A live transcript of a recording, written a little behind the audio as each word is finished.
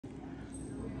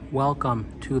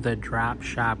Welcome to the Drop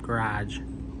Shop Garage.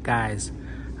 Guys,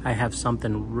 I have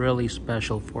something really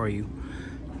special for you.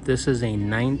 This is a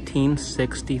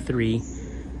 1963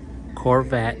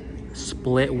 Corvette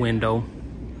split window,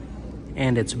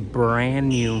 and it's brand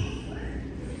new.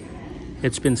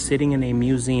 It's been sitting in a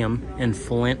museum in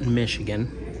Flint,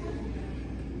 Michigan.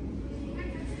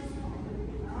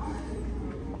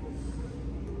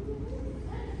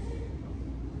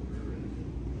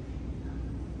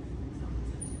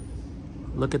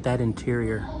 Look at that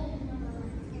interior.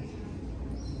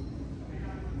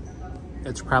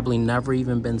 It's probably never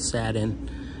even been sat in.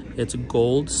 It's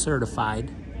gold certified.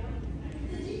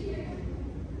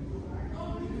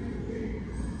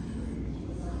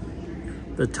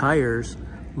 The tires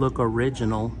look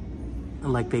original,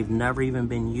 like they've never even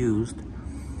been used.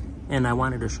 And I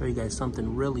wanted to show you guys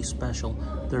something really special.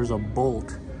 There's a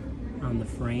bolt on the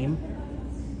frame,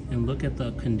 and look at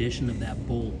the condition of that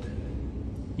bolt.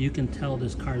 You can tell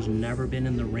this car's never been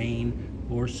in the rain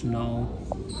or snow.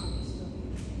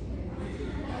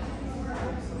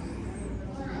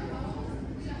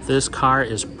 This car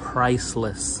is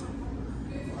priceless.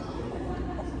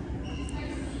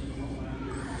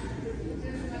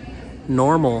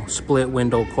 Normal split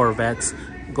window Corvettes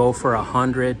go for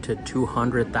 $100,000 to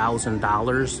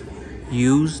 $200,000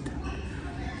 used.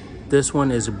 This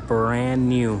one is brand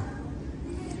new.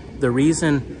 The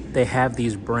reason they have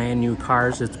these brand new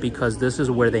cars, it's because this is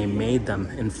where they made them,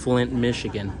 in Flint,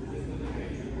 Michigan.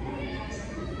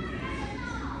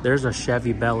 There's a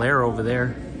Chevy Bel Air over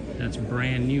there that's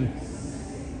brand new.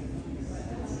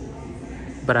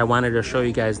 But I wanted to show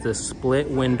you guys this split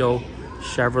window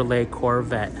Chevrolet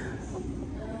Corvette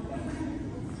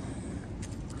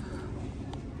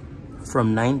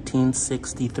from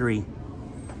 1963.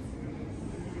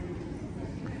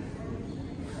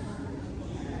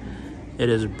 It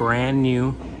is brand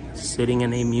new, sitting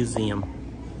in a museum.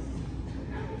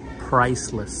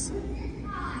 Priceless.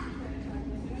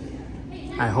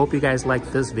 I hope you guys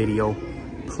liked this video.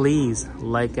 Please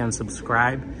like and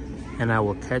subscribe, and I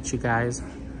will catch you guys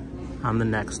on the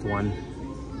next one.